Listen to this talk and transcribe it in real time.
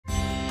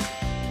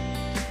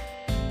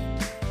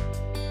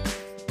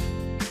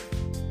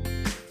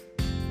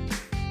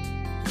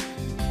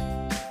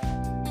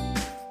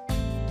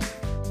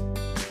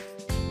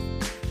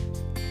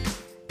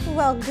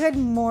Well, good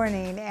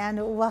morning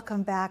and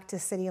welcome back to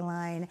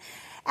Cityline.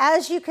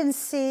 As you can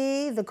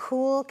see, the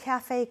cool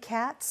cafe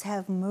cats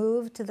have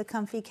moved to the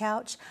comfy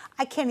couch.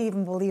 I can't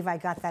even believe I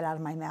got that out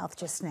of my mouth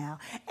just now,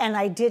 and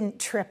I didn't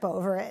trip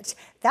over it.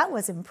 That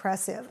was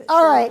impressive.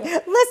 All right,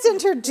 let's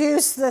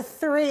introduce the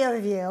three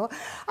of you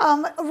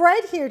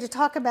right here to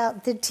talk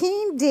about the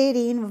Teen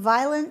Dating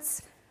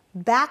Violence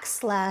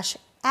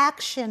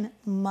 /Action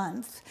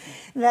Month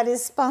that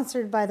is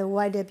sponsored by the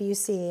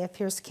YWCA of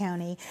Pierce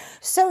County.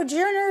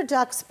 Sojourner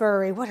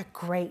Duxbury, what a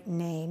great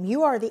name.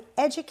 You are the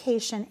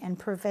Education and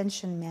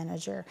Prevention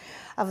Manager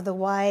of the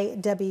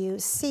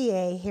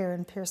YWCA here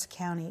in Pierce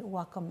County.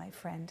 Welcome, my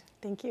friend.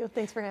 Thank you.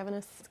 Thanks for having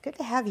us. It's good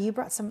to have you. You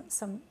brought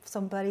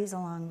some buddies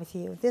along with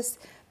you. This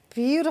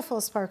beautiful,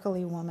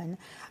 sparkly woman,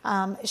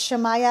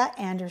 Shamaya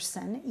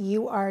Anderson.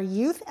 You are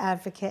Youth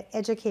Advocate,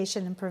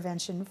 Education and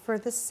Prevention for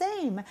the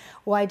same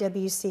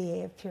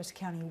YWCA of Pierce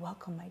County.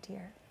 Welcome, my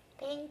dear.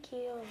 Thank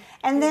you.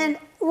 And then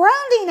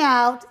rounding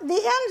out the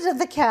end of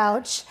the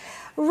couch,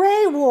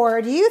 Ray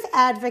Ward, Youth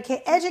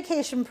Advocate,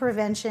 Education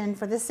Prevention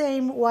for the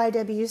same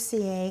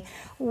YWCA.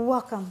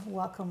 Welcome,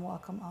 welcome,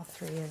 welcome, all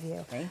three of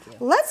you. Thank you.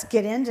 Let's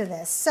get into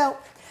this. So,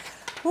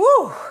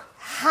 whew,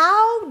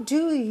 how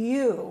do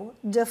you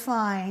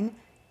define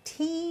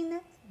teen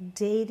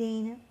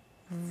dating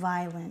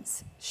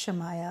violence,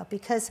 Shamaya?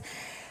 Because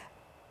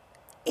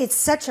it's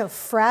such a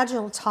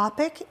fragile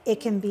topic.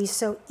 It can be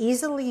so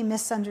easily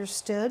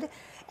misunderstood.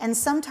 And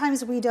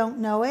sometimes we don't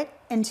know it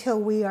until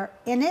we are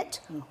in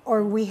it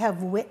or we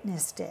have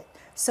witnessed it.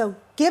 So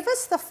give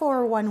us the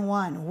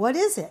 411. What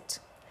is it?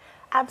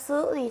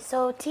 Absolutely.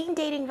 So teen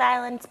dating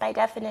violence, by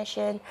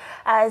definition,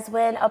 is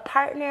when a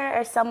partner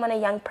or someone, a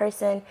young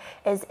person,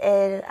 is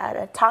at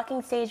a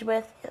talking stage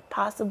with,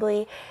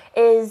 possibly,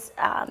 is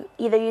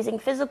either using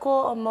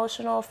physical,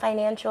 emotional,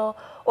 financial,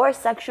 or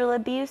sexual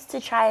abuse to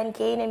try and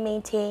gain and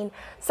maintain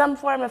some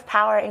form of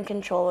power and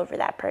control over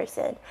that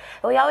person.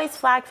 And we always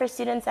flag for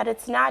students that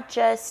it's not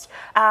just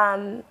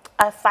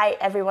a fight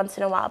every once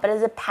in a while, but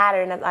it's a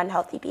pattern of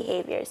unhealthy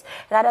behaviors.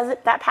 And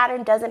that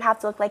pattern doesn't have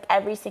to look like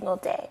every single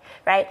day,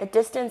 right? The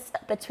distance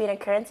between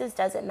occurrences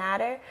doesn't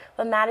matter.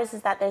 What matters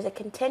is that there's a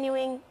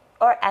continuing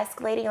or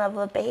escalating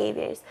level of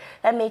behaviors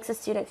that makes a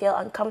student feel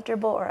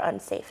uncomfortable or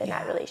unsafe in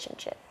that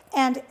relationship.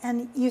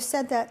 And you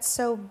said that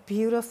so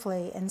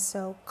beautifully and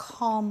so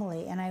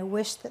calmly, and I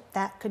wish that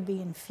that could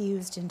be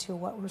infused into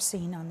what we're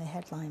seeing on the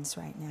headlines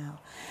right now,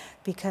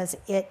 because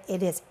it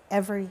is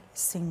every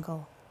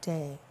single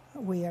day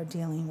we are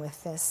dealing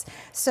with this.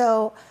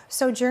 So,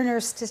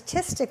 Sojourner,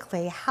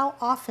 statistically, how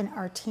often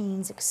are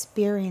teens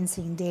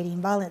experiencing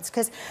dating violence?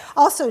 Because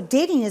also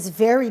dating is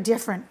very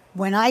different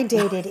when I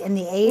dated in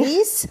the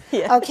 80s,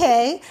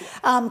 okay?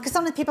 Because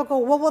some of the people go,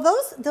 well,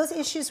 those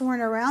issues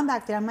weren't around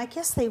back then. I'm like,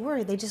 yes, they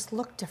were. They just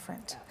look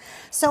different.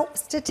 So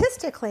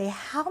statistically,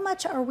 how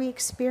much are we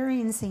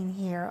experiencing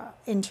here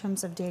in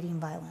terms of dating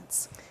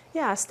violence?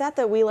 Yeah, a stat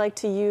that we like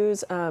to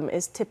use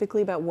is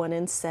typically about 1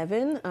 in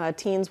 7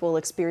 teens will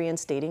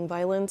experience dating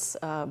violence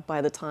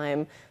by the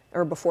time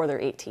or before they're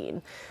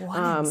 18.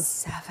 1 in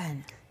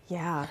 7.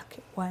 Yeah.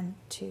 Okay, 1,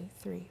 2,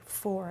 3,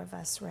 4 of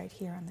us right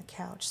here on the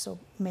couch. So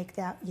make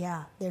that,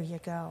 yeah, there you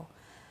go.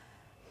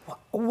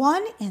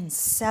 1 in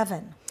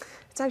 7.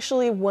 It's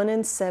actually 1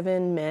 in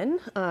 7 men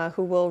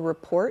who will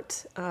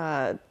report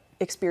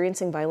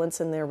experiencing violence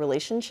in their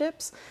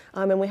relationships.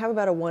 And we have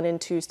about a 1 in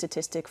 2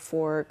 statistic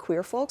for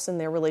queer folks in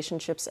their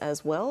relationships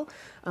as well.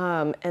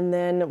 And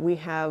then we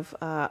have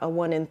a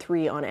 1 in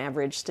 3 on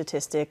average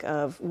statistic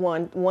of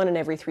one in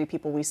every 3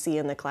 people we see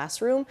in the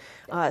classroom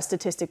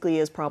statistically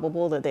is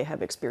probable that they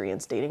have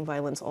experienced dating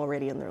violence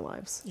already in their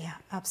lives. Yeah,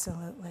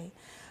 absolutely.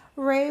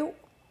 Ray,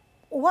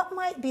 what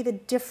might be the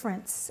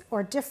difference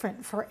or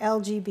different for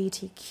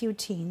LGBTQ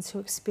teens who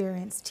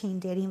experience teen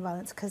dating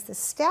violence? Because the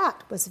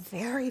stat was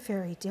very,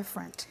 very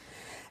different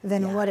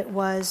than what it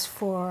was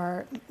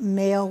for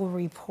male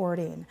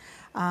reporting.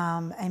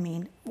 I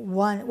mean,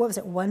 what was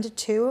it, 1 to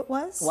 2 it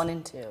was? 1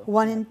 in 2.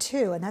 1 in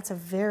 2, and that's a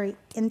very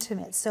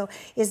intimate. So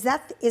is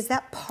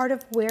that part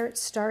of where it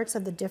starts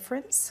of the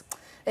difference?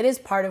 It is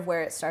part of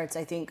where it starts.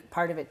 I think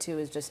part of it too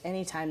is just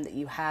any time that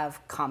you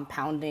have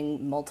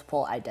compounding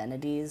multiple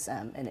identities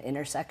and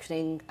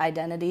intersecting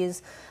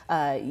identities,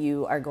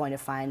 you are going to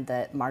find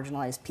that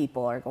marginalized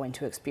people are going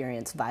to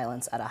experience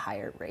violence at a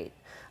higher rate.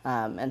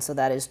 And so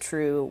that is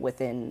true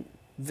within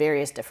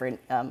various different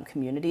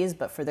communities,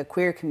 but for the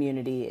queer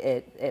community,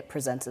 it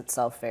presents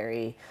itself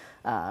very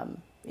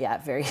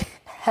very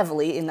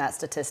heavily in that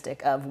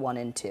statistic of 1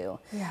 in 2.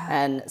 Yeah.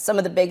 And some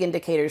of the big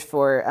indicators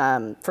for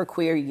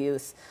queer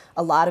youth,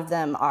 a lot of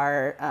them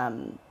are,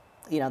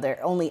 they're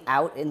only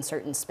out in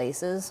certain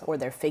spaces, or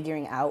they're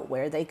figuring out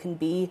where they can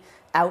be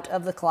out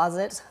of the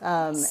closet.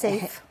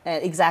 Safe.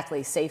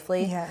 Exactly,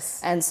 safely. Yes.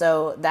 And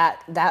so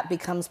that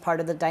becomes part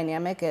of the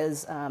dynamic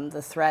is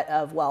the threat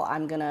of, well,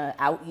 I'm going to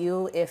out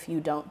you if you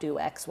don't do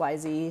X, Y,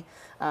 Z.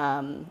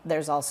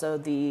 There's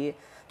also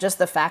just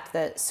the fact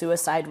that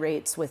suicide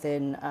rates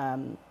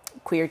within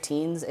queer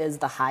teens is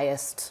the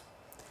highest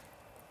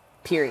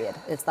period.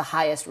 It's the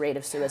highest rate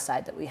of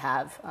suicide that we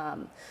have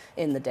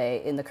in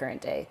the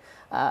current day.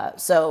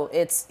 So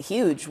it's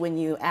huge when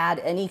you add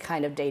any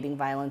kind of dating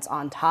violence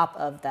on top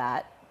of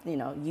that. You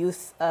know,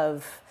 youth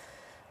of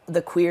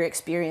the queer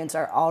experience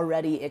are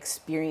already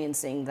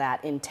experiencing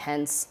that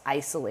intense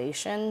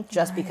isolation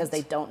just because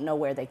they don't know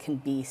where they can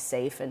be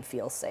safe and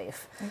feel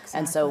safe. Exactly.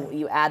 And so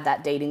you add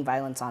that dating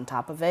violence on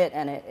top of it,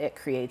 and it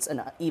creates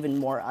an even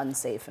more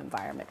unsafe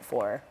environment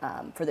for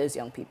those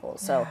young people.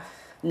 So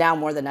now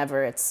more than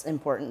ever, it's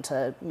important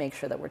to make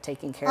sure that we're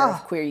taking care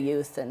of queer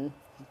youth. And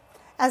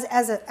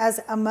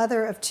as a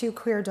mother of 2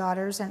 queer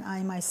daughters, and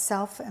I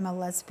myself am a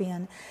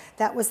lesbian,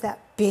 that was that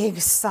big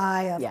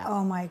sigh of,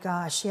 oh my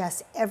gosh,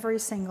 yes, every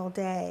single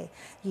day.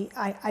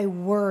 I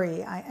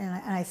worry,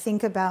 and I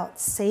think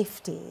about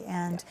safety,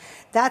 and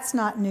that's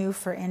not new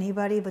for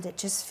anybody, but it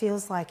just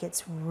feels like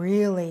it's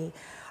really,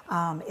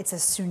 it's a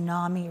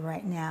tsunami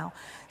right now.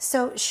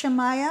 So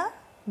Shemaya,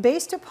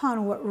 based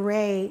upon what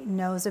Ray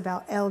knows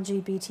about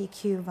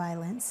LGBTQ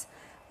violence,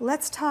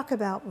 let's talk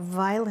about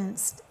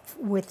violence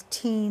with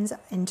teens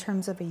in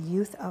terms of a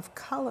youth of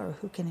color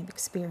who can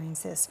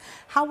experience this.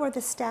 How are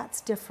the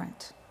stats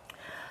different?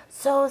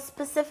 So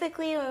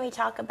specifically when we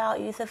talk about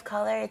youth of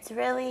color, it's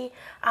really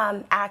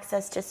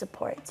access to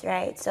supports,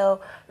 right?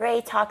 So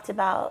Ray talked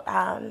about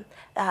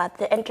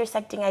the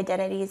intersecting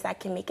identities that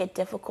can make it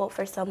difficult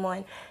for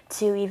someone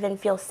to even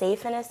feel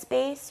safe in a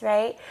space,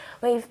 right?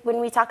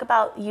 When we talk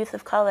about youth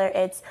of color,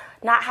 it's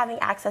not having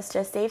access to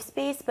a safe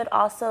space, but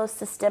also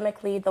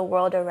systemically the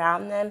world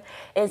around them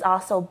is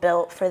also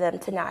built for them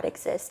to not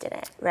exist in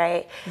it,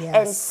 right? Yes.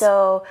 And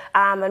so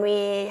when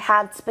we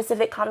have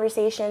specific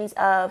conversations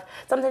of,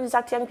 sometimes we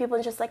talk to young people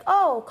and just like,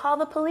 oh, call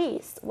the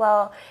police.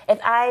 Well, if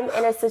I'm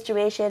in a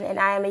situation and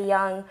I am a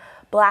young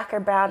Black or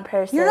brown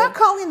person, you're not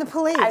calling the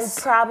police.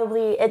 I'm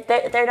probably,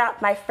 they're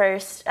not my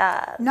first,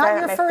 not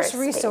your first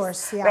resource,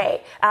 space,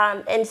 right?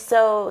 And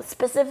so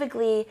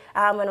specifically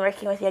when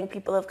working with young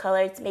people of color,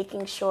 it's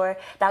making sure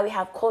that we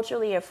have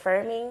culturally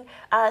affirming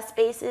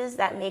spaces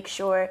that make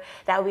sure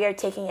that we are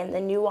taking in the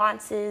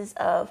nuances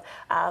of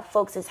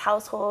folks'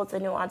 households, the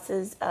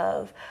nuances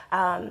of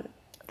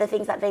the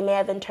things that they may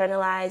have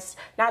internalized,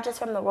 not just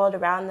from the world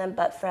around them,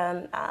 but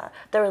from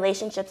the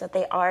relationships that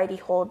they already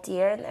hold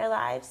dear in their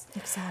lives.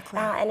 Exactly.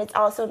 And it's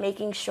also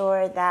making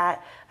sure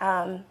that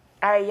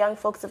our young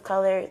folks of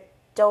color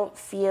don't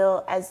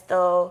feel as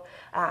though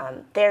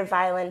their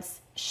violence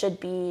should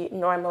be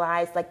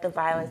normalized like the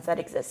violence that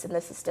exists in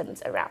the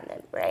systems around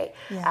them, right?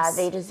 Yes.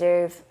 They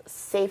deserve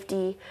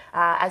safety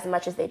as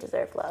much as they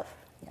deserve love.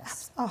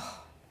 yes. Oh,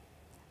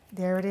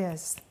 there it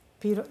is.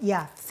 Beautiful.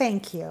 Yeah,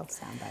 thank you.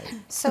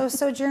 Soundbite. So,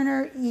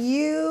 Sojourner,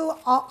 you,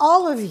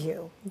 all of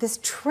you, this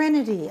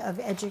trinity of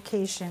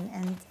education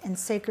and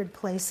sacred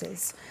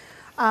places,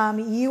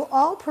 you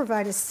all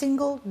provide a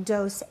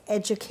single-dose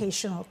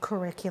educational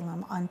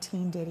curriculum on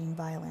teen dating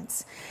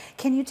violence.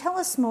 Can you tell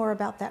us more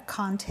about that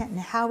content and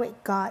how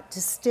it got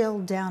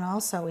distilled down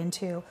also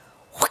into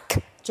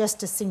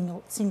just a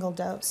single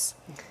dose?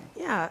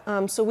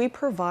 Yeah, so we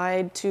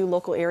provide to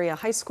local area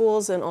high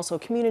schools and also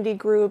community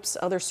groups,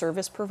 other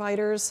service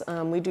providers.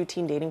 We do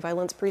teen dating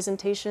violence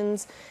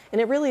presentations, and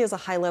it really is a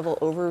high-level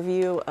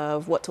overview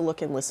of what to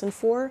look and listen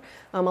for.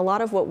 A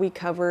lot of what we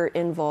cover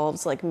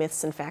involves like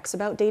myths and facts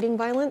about dating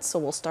violence, so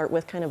we'll start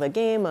with kind of a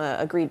game,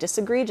 agree,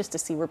 disagree, just to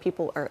see where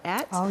people are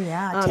at. Oh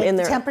yeah, take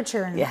the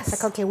temperature and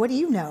it's like, okay, what do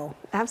you know?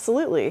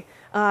 Absolutely.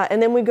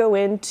 And then we go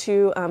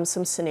into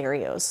some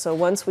scenarios. So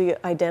once we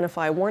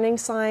identify warning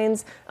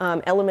signs,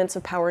 elements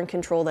of power and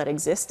control that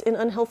exist in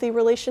unhealthy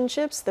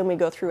relationships, then we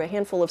go through a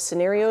handful of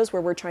scenarios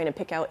where we're trying to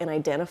pick out and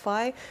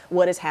identify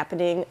what is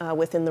happening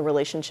within the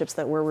relationships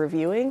that we're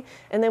reviewing.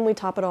 And then we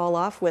top it all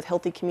off with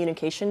healthy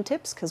communication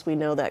tips, because we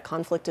know that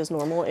conflict is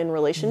normal in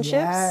relationships.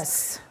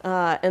 Yes.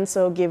 And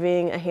so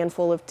giving a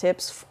handful of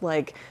tips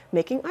like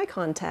making eye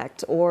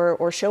contact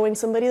or showing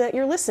somebody that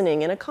you're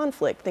listening in a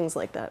conflict, things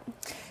like that.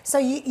 So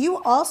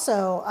you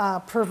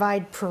also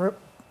provide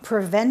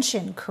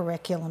prevention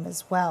curriculum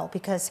as well,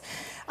 because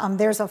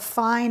there's a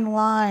fine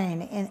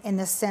line in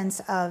the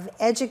sense of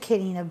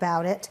educating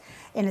about it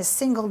in a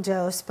single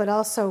dose, but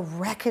also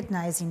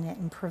recognizing it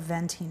and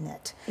preventing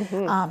it.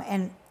 Mm-hmm.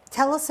 And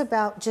tell us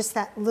about just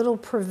that little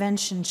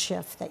prevention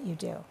shift that you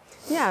do.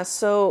 Yeah,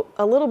 so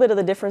a little bit of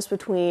the difference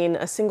between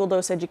a single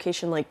dose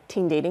education like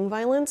teen dating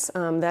violence,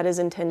 that is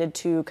intended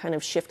to kind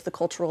of shift the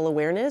cultural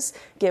awareness,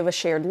 give a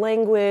shared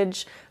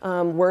language,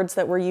 words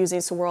that we're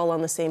using so we're all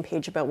on the same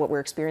page about what we're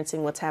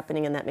experiencing, what's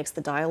happening, and that makes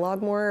the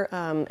dialogue more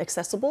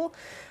accessible.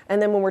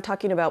 And then when we're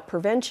talking about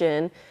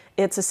prevention,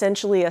 it's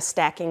essentially a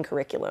stacking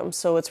curriculum.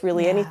 So it's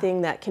really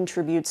anything that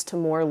contributes to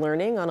more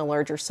learning on a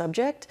larger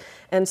subject.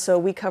 And so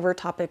we cover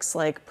topics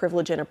like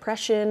privilege and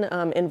oppression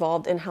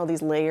involved in how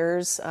these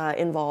layers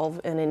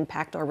involve and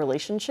impact our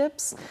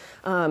relationships.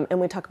 And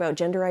we talk about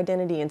gender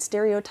identity and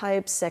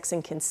stereotypes, sex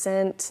and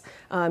consent,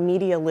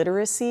 media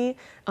literacy.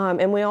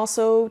 And we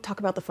also talk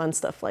about the fun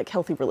stuff like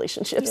healthy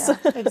relationships. Yeah,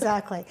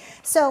 exactly.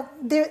 So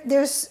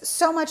there's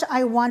so much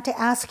I want to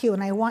ask you,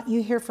 and I want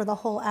you here for the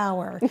whole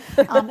hour.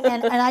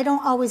 And I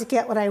don't always always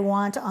get what I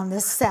want on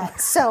this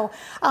set. So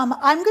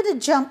I'm going to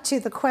jump to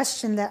the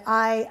question that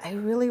I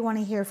really want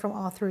to hear from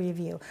all three of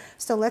you.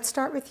 So let's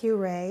start with you,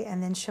 Ray,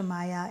 and then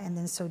Shamaya, and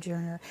then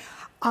Sojourner.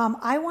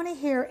 I want to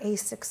hear a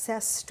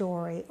success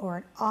story or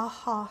an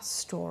aha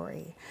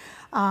story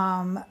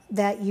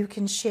that you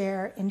can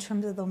share in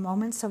terms of the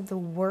moments of the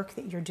work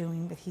that you're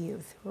doing with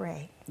youth.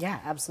 Ray. Yeah,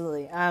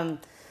 absolutely.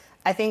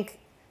 I think,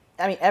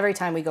 every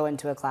time we go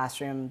into a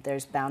classroom,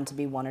 there's bound to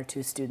be one or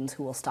two students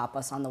who will stop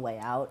us on the way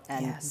out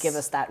and give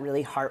us that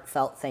really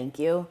heartfelt thank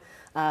you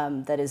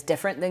that is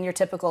different than your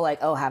typical, like,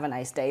 oh, have a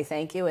nice day,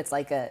 thank you. It's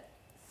like a,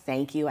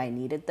 thank you, I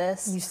needed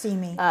this. You see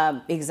me.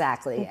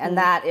 Exactly. And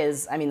that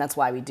is, that's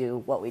why we do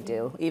what we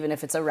do. Even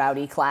if it's a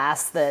rowdy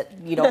class that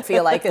you don't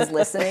feel like is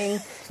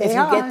listening, if you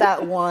get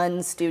that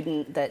one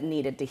student that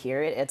needed to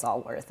hear it, it's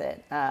all worth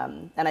it.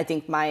 And I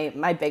think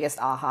my biggest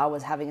aha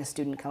was having a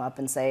student come up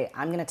and say,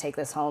 I'm going to take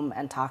this home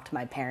and talk to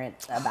my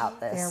parent about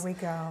this. There we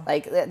go.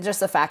 Like,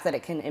 just the fact that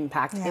it can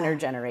impact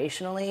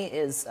intergenerationally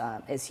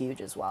is huge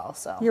as well.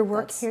 So your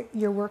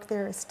work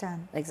there is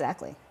done.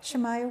 Exactly.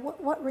 Shamaya,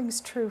 what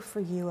rings true for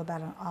you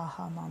about an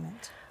aha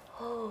moment?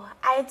 Oh,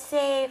 I'd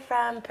say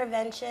from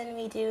prevention,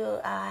 we do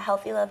a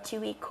Healthy Love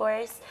 2-week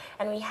course,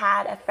 and we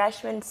had a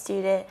freshman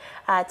student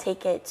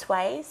take it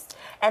twice.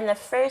 And the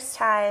first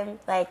time,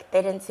 like,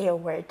 they didn't say a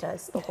word to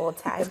us the whole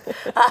time.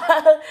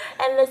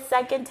 And the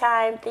second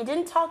time, they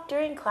didn't talk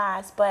during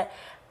class, but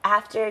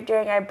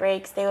during our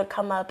breaks, they would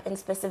come up and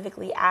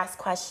specifically ask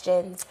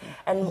questions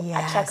and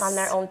check on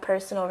their own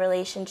personal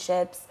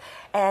relationships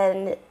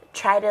and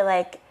try to,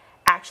 like,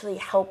 actually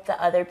help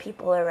the other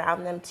people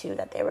around them too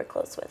that they were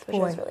close with, which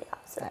was really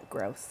awesome. That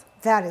growth.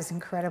 That is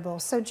incredible.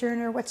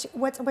 Sojourner,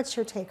 what's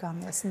your take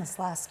on this in this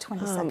last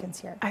 20 seconds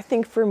here? I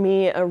think for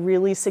me, a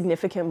really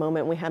significant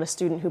moment, we had a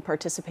student who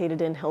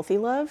participated in Healthy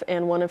Love,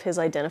 and one of his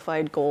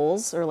identified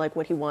goals, or like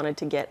what he wanted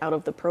to get out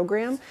of the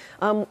program,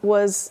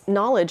 was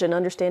knowledge and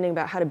understanding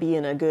about how to be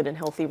in a good and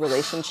healthy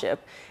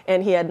relationship.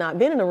 And he had not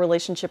been in a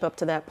relationship up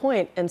to that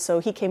point, and so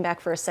he came back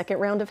for a second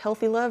round of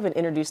Healthy Love and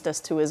introduced us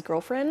to his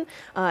girlfriend,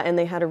 and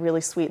they had a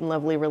really sweet and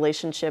lovely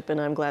relationship, and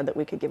I'm glad that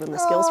we could give him the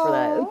skills for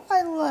that. Oh,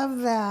 I love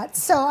that.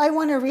 So I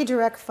want to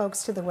redirect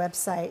folks to the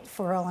website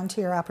for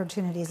volunteer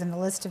opportunities and a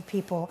list of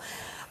people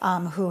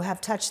who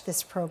have touched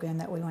this program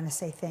that we want to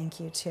say thank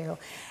you to.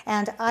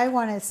 And I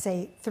want to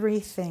say three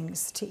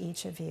things to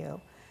each of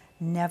you.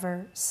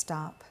 Never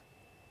stop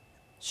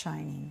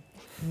shining.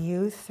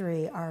 You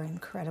three are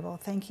incredible.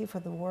 Thank you for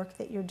the work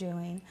that you're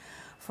doing,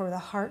 for the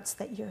hearts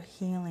that you're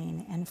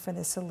healing, and for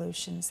the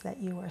solutions that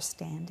you are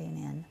standing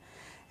in.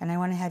 And I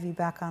want to have you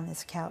back on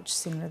this couch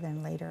sooner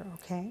than later,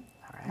 okay?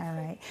 All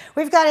right.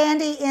 We've got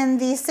Andy in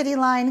the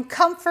Cityline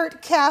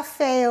Comfort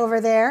Cafe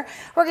over there.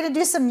 We're going to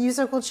do some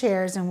musical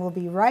chairs, and we'll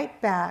be right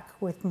back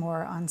with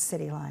more on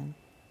Cityline.